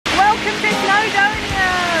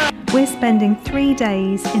We're spending 3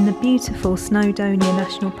 days in the beautiful Snowdonia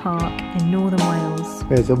National Park in northern Wales.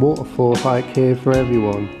 There's a waterfall hike here for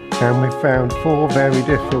everyone, and we found 4 very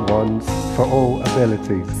different ones for all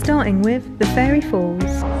abilities. Starting with the Fairy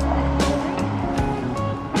Falls.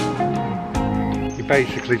 You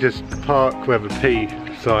basically just park where the P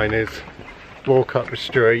sign is, walk up the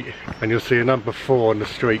street, and you'll see a number 4 on the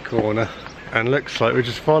street corner, and looks like we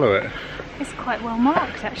just follow it. It's quite well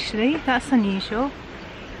marked actually, that's unusual.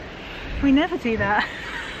 We never do that.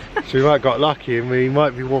 So we might have got lucky and we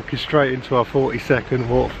might be walking straight into our 40-second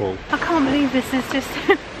waterfall. I can't believe this is just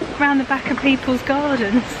round the back of people's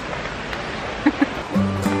gardens.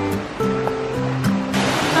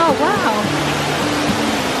 Oh wow!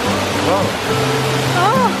 Whoa!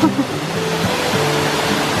 Oh!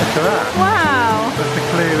 Look at that! Wow! That's the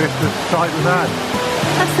clearest sight we've had.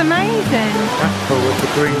 That's amazing! That's cool with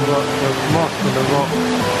the green rock, the moss and the rock.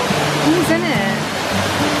 Isn't it?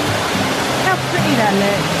 How pretty that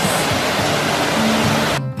looks.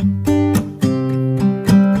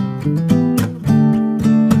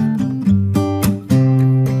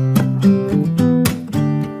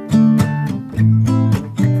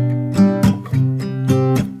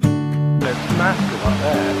 It's massive up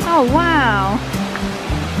there. Oh wow!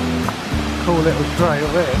 Cool little trail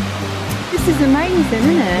there. This is amazing,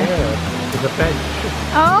 isn't it? Yeah, there's a bench.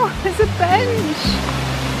 Oh, there's a bench!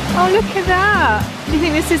 Oh, look at that! Do you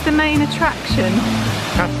think this is the main attraction?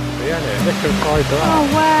 Has to be, isn't it? Look how high that. Oh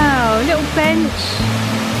wow, little bench.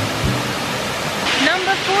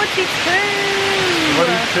 Number 42!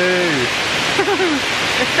 42!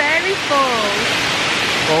 The Fairy Falls.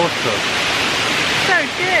 Awesome. So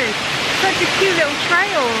good. Such a cute little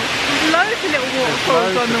trail. There's loads of little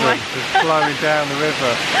waterfalls on the way. Just flowing down the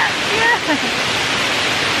river. Yeah.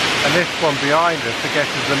 And this one behind us, I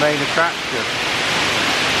guess, is the main attraction.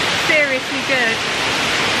 Seriously good.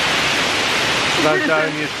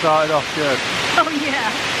 Snowdonia started off good. Oh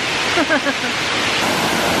yeah.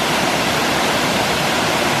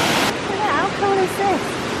 Look at that, how cool is this?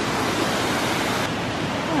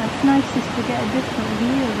 Oh, it's nice just to get a different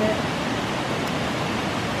view of it.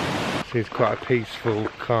 It's quite a peaceful,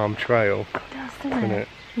 calm trail. It does, doesn't Isn't it? it?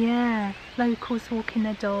 Yeah. Locals walking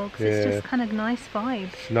their dogs. Yeah. It's just kind of nice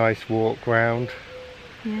vibes. It's a nice walk round.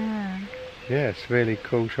 Yeah. Yeah, it's a really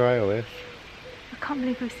cool trail this. I can't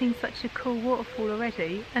believe we've seen such a cool waterfall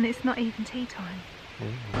already and it's not even tea time.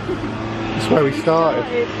 That's where we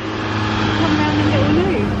started. Come round a little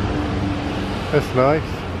loop. That's nice.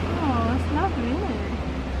 Oh, that's lovely, isn't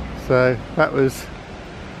it? So that was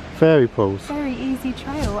Fairy Falls. Very easy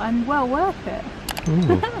trail and well worth it.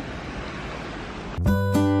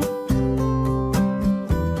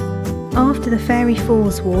 After the Fairy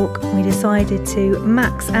Falls walk, we decided to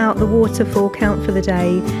max out the waterfall count for the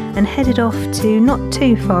day and headed off to not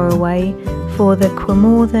too far away for the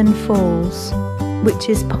Cwmorthin Falls, which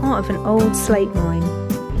is part of an old slate mine.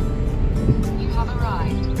 You have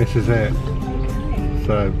arrived. This is it. Okay.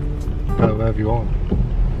 So go wherever you want.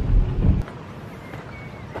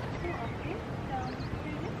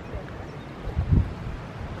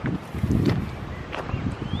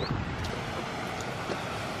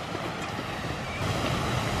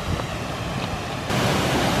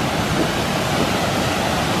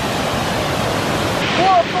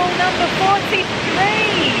 Number 43!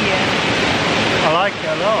 I like it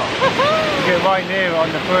a lot. You get right near it on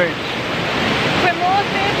the bridge.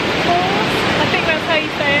 Cwmorthin Falls? I think that's how you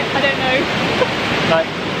say it, I don't know. Like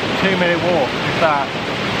 2-minute walk, is that?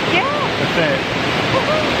 Yeah! That's it.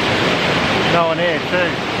 No one here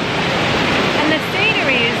too. And the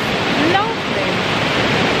scenery is lovely.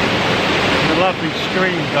 There's a lovely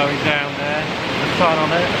stream going down there. The sun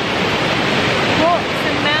on it. Rocks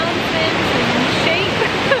and mountains and sheep.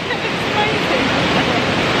 It's amazing.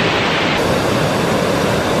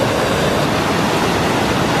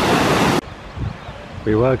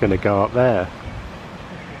 We were going to go up there.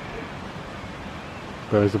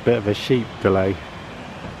 There was a bit of a sheep delay.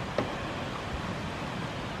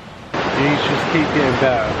 These just keep getting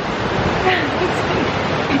better.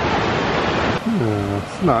 Oh,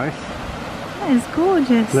 it's nice. That is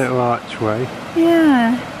gorgeous. Little archway.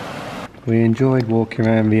 Yeah. We enjoyed walking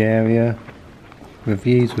around the area. The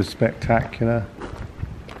views were spectacular.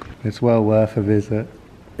 It's well worth a visit.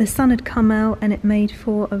 The sun had come out and it made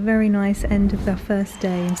for a very nice end of our first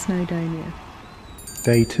day in Snowdonia.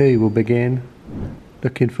 Day 2 will begin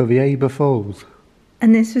looking for the Aber Falls.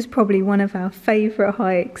 And this was probably one of our favourite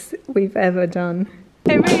hikes we've ever done.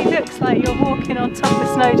 It really looks like you're walking on top of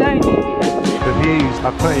Snowdonia. The views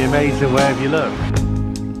are pretty amazing wherever you look.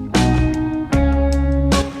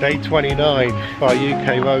 Day 29 of our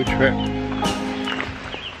UK road trip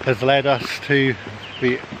has led us to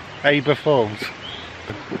the Aber Falls.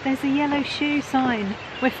 There's a yellow shoe sign.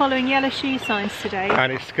 We're following yellow shoe signs today.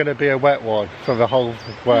 And it's going to be a wet one for the whole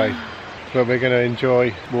way. But we're going to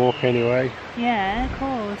enjoy walk anyway. Yeah, of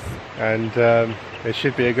course. And it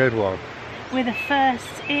should be a good one. We're the first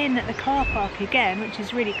in at the car park again, which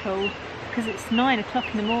is really cool because it's 9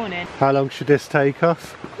 o'clock in the morning. How long should this take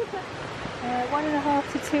us?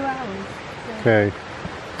 1.5 to 2 hours. So. Okay.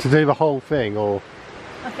 To do the whole thing, or?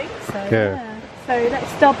 I think so, yeah. So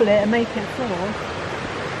let's double it and make it 4.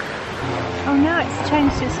 Oh, now it's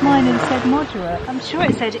changed its mind and said moderate. I'm sure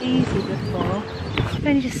it said easy before. We've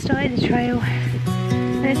only just started the trail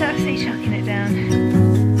and it's absolutely chucking it down.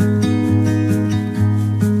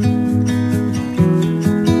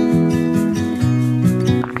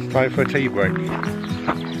 Time for a tea break.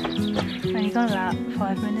 Only gone about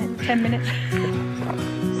 5 minutes, 10 minutes.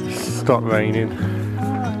 Stopped raining.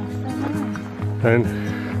 Oh, so nice.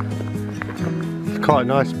 And it's quite a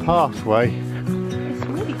nice pathway. It's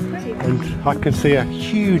really pretty. And I can see a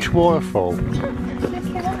huge waterfall. Look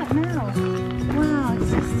at that now. Wow,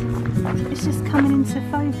 it's just coming into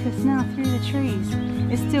focus now through the trees.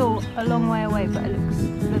 It's still a long way away, but it looks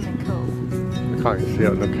living cool. I can't see it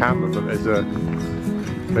on the camera, but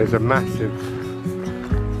there's a massive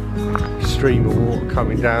stream of water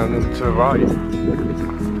coming down and to the right.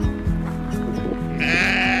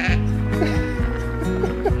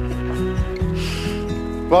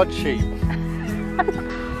 Rod sheep.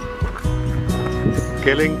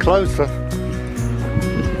 Getting closer. Oh,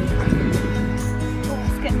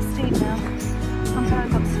 it's getting steep now. I'm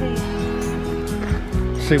going up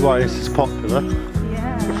steep. See why this is popular.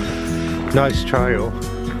 Yeah. Nice trail.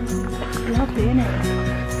 Lovely, isn't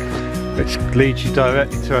it? Which leads you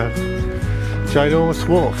directly to a ginormous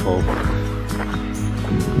waterfall.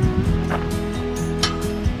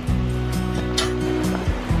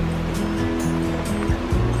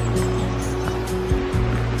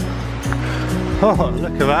 Oh,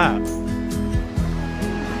 look at that!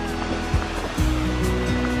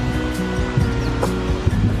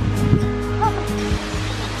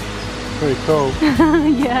 Pretty cool.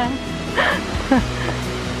 Yeah.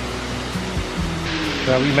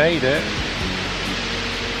 So we made it.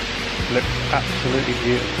 Looks absolutely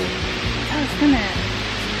beautiful. It does, doesn't it?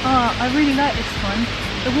 Oh, I really like this one.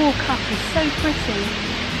 The walk up is so pretty.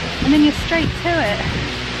 And then you're straight to it.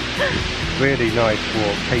 Really nice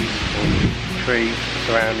walk, peaceful. Trees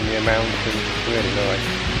surrounding the mountains, really nice.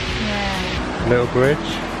 Yeah. Little bridge.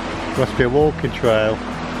 Must be a walking trail. I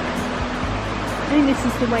think this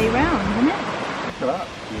is the way round, isn't it? Look at that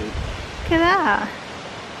view. Look at that.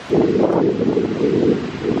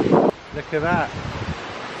 Look at that.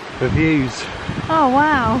 The views Oh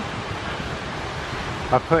wow.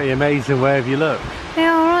 are pretty amazing wherever you look. They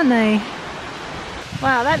are, aren't they?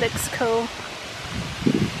 Wow, that looks cool.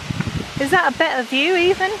 Is that a better view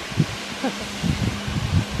even? I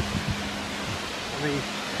mean, it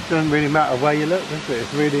doesn't really matter where you look, does it?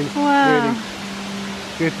 It's really, Wow. really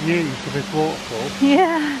good view for this waterfall,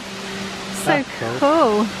 Yeah. So That's cool.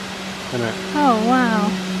 cool. isn't it? Oh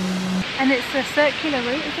wow. And it's a circular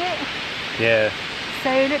route, is it? Yeah.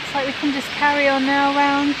 So it looks like we can just carry on now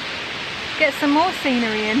around, get some more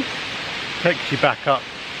scenery in. Takes you back up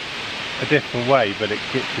a different way, but it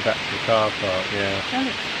gets you back to the car park, yeah. That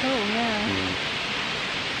looks cool, yeah. Mm.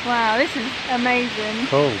 Wow, this is amazing.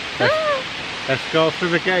 Cool. Let's go through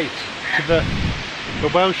the gate to the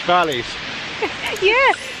Welsh valleys.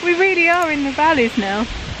 Yeah, we really are in the valleys now. I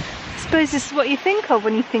suppose this is what you think of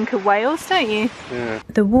when you think of Wales, don't you? Yeah.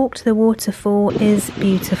 The walk to the waterfall is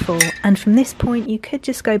beautiful, and from this point you could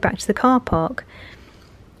just go back to the car park,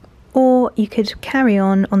 or you could carry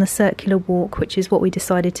on the circular walk, which is what we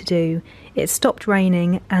decided to do. It stopped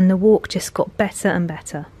raining and the walk just got better and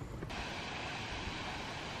better.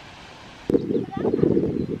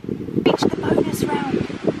 Reach the bonus round.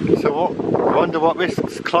 So what? I wonder what this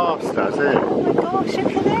class does here. Oh my gosh,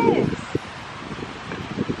 look at this.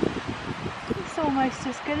 It's almost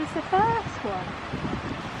as good as the first one.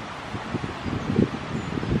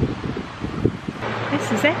 This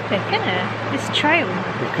is epic, isn't it? This trail.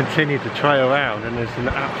 We've continued to trail around and there's an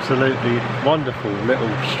absolutely wonderful little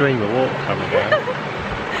stream of water coming down.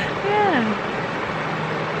 Yeah.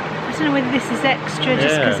 I don't know whether this is extra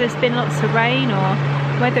just because there's been lots of rain or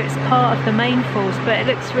whether it's part of the main falls, but it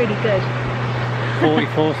looks really good.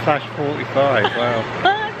 44/45, wow.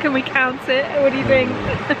 Can we count it? What do you think?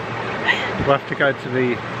 We'll have to go to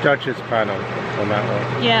the judges panel on that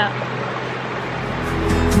one. Yeah.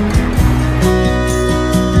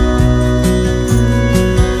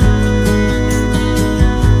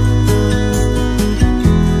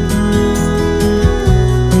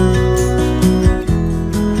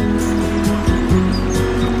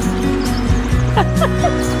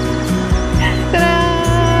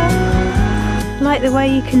 the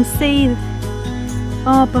way you can see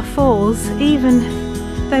Arbor Falls, even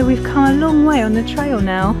though we've come a long way on the trail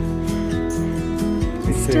now.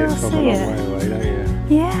 You still see see it it. from a long way away, don't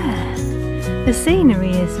you? Yeah, the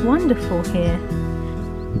scenery is wonderful here.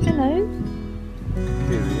 Hello.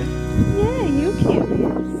 Curious. Yeah, you're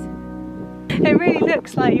curious. It really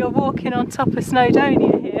looks like you're walking on top of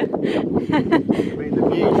Snowdonia here. I mean, the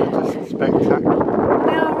views are just spectacular.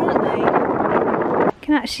 They are, aren't they? You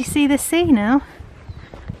can actually see the sea now.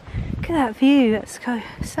 Look at that view, that's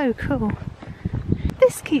so cool.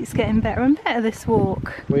 This keeps getting better and better, this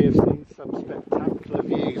walk. We have seen some spectacular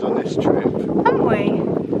views on this trip. Haven't we?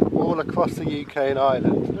 All across the UK and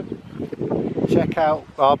Ireland. Check out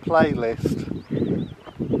our playlist,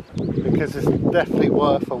 because it's definitely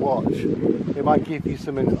worth a watch. It might give you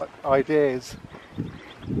some ideas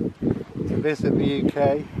to visit the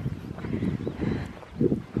UK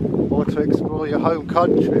or to explore your home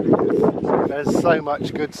country, because there's so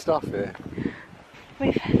much good stuff here.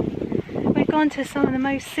 We've gone to some of the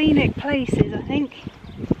most scenic places, I think,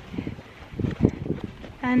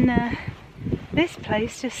 and this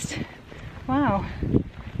place just, wow,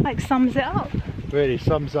 like sums it up. Really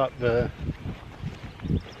sums up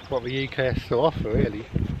what the UK has to offer, really.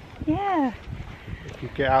 Yeah. If you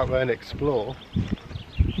get out there and explore.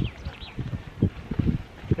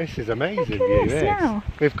 This is amazing view, this this. now.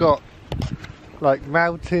 We've got like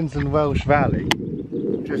mountains and Welsh Valley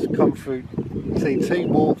just come through. See two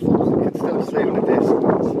waterfalls, you can still see in the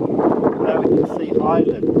distance. And now we can see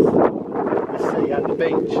islands, the sea and the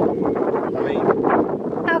beach. I mean,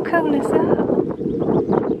 How cool is that?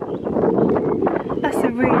 That's a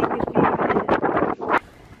really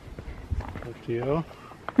good view.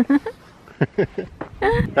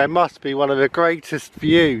 there must be one of the greatest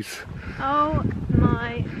views. Oh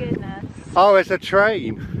my goodness. Oh, it's a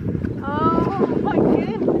train. Oh my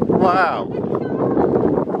goodness. Wow.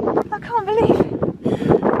 I can't believe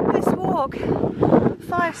this walk.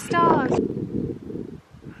 5 stars. Oh,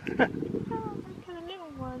 look at a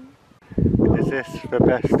little one. Is this the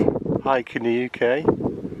best hike in the UK?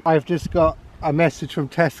 I've just got a message from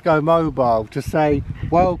Tesco Mobile to say,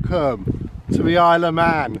 welcome to the Isle of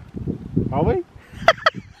Man. Are we?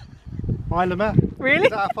 Isle of Man. Really?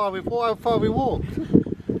 Is that how far we've walked?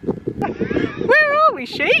 Where are we,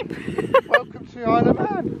 sheep? Welcome to the Isle of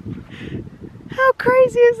Man. How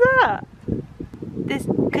crazy is that?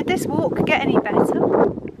 Could this walk get any better?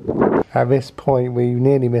 At this point we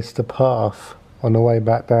nearly missed the path on the way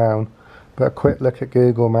back down, but a quick look at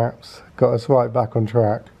Google Maps got us right back on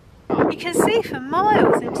track. You can see for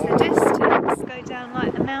miles into the distance, go down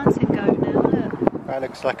like the mountain goat now, look. That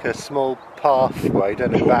looks like a small pathway,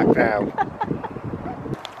 doesn't it, back down.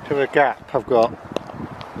 To the gap I've got.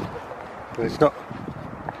 But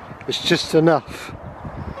it's just enough.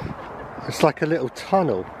 It's like a little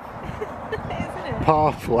tunnel. Isn't it?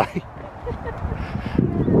 Pathway.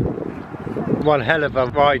 One hell of a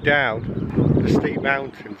ride down the steep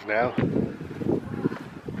mountains now.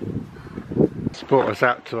 It's brought us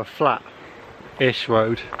out to a flat-ish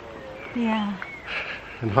road. Yeah.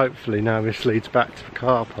 And hopefully now this leads back to the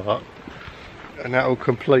car park. And that will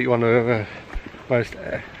complete one of the most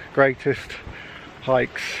greatest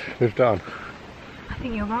hikes we've done. I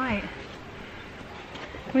think you're right.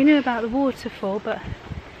 We knew about the waterfall, but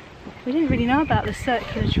we didn't really know about the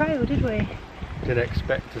circular trail, did we? Didn't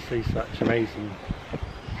expect to see such amazing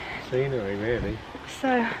scenery, really.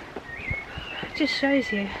 So, it just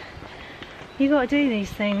shows you, got to do these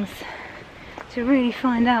things to really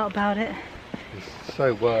find out about it. It's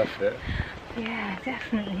so worth it. Yeah,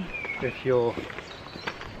 definitely. If you're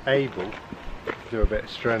able to do a bit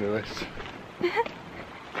strenuous.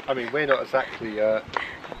 I mean, we're not exactly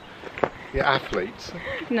athletes.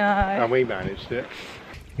 No. And we managed it.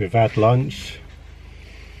 We've had lunch.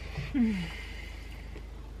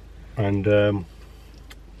 And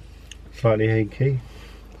slightly achy.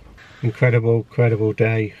 Incredible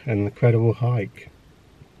day and incredible hike.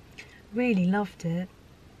 Really loved it.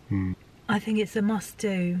 I think it's a must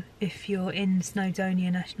do if you're in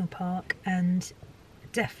Snowdonia National Park, and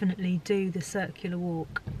definitely do the circular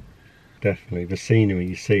walk. Definitely, the scenery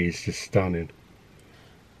you see is just stunning.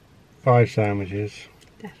 5 sandwiches.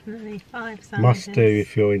 Definitely 5 sandwiches. Must do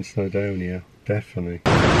if you're in Snowdonia, definitely.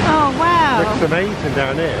 Oh wow! Looks amazing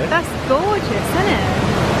down here. That's gorgeous, isn't it?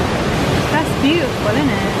 That's beautiful, isn't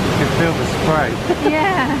it? You can feel the spray.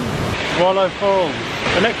 Yeah. Swallow Falls.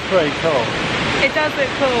 It looks pretty cool. It does look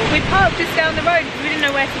cool. We parked just down the road because we didn't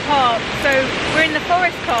know where to park. So we're in the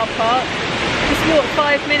forest car park. Just walk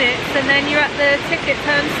 5 minutes and then you're at the ticket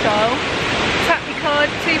turnstile. Tap your card,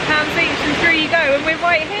 £2 each, and through you go. And we're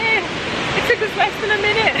right here. It took us less than a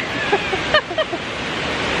minute.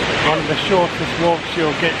 One of the shortest walks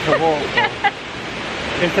you'll get to walk on.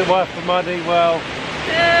 Is it worth the money? Well... Oh,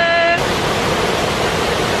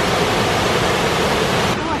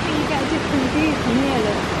 I think you get a different view from here,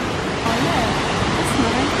 look. Oh yeah, that's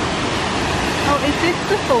nice. Oh, is this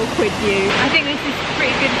the £4 view? I think this is a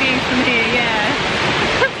pretty good view from here, yeah.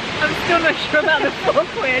 I'm still not sure about the £4,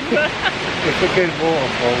 but... It's a good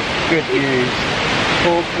waterfall, good views.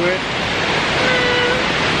 £4.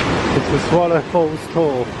 It's the Swallow Falls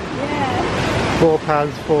tour. Yeah. £4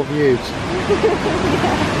 for views.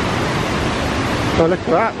 Oh, look at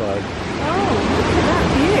that though. Oh, look at that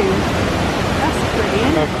view. That's pretty,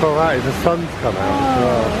 isn't it? How cool that is. The sun's come out as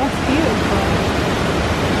well. That's beautiful.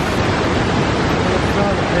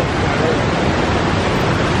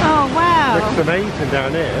 Oh wow. Looks amazing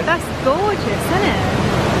down here. That's gorgeous, isn't it?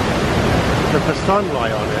 With the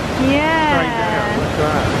sunlight on it. Yeah. Straight down. Look at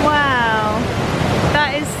that. Wow.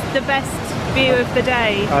 That is the best view of the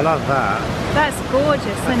day. I love that. That's gorgeous,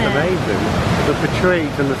 isn't That's it? amazing. With the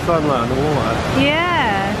trees and the sunlight and the water.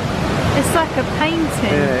 Yeah. It's like a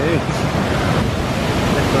painting. Yeah, it is.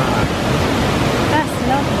 Look at that. That's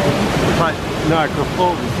lovely. It's like Niagara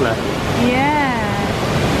Falls level. Yeah.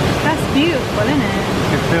 That's beautiful, isn't it?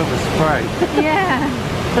 You can feel the spray. Yeah.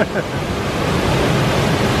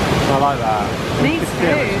 I like that. Me You can see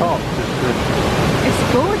at the too. top, just the... It's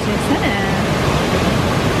gorgeous, isn't it?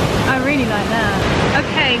 I really like that.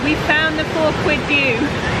 Okay, we found the £4 view.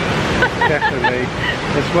 Definitely.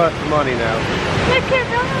 It's worth the money now. Look at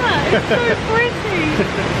that! It's so pretty.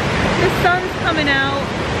 The sun's coming out.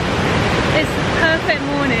 It's a perfect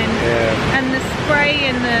morning. Yeah. And the spray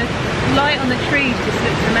and the light on the trees just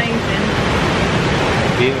looks amazing.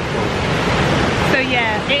 Beautiful. So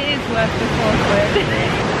yeah, it is worth the £4.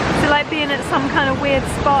 It's like being at some kind of weird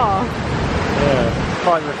spa. Yeah, it's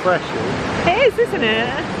quite refreshing. It is, isn't it?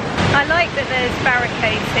 I like that there's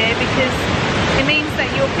barricades here because it means that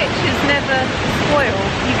your pictures never spoil.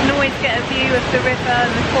 You can always get a view of the river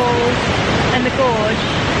and the falls and the gorge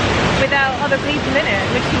without other people in it,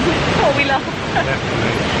 which is what we love.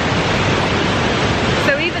 Definitely.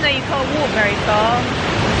 So even though you can't walk very far,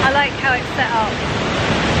 I like how it's set up.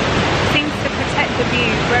 It seems to protect the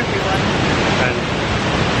view for everyone. And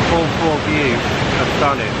all 4 views are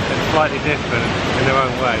stunning and slightly different in their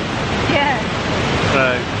own way. Yeah.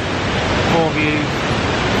 So 4 views,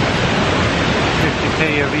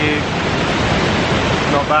 50p a view.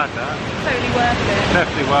 Not bad that. Totally worth it.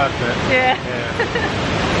 Definitely worth it. Yeah.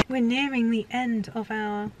 Yeah. We're nearing the end of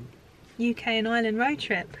our UK and Ireland road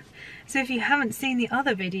trip. So if you haven't seen the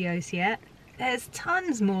other videos yet, there's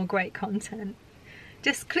tons more great content.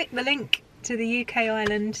 Just click the link to the UK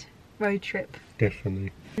Ireland road trip.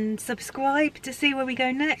 Definitely. And subscribe to see where we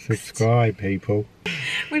go next. Subscribe, people.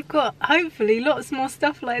 We've got hopefully lots more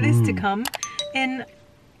stuff like this to come in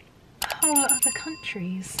a whole lot of other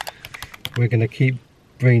countries. We're going to keep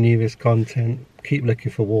bringing you this content, keep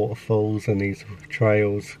looking for waterfalls and these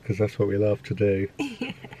trails, because that's what we love to do.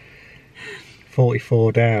 Yeah.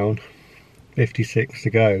 44 down, 56 to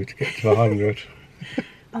go to get to 100.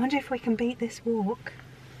 I wonder if we can beat this walk.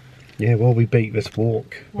 Yeah, well, we beat this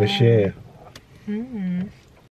walk this year. Mm.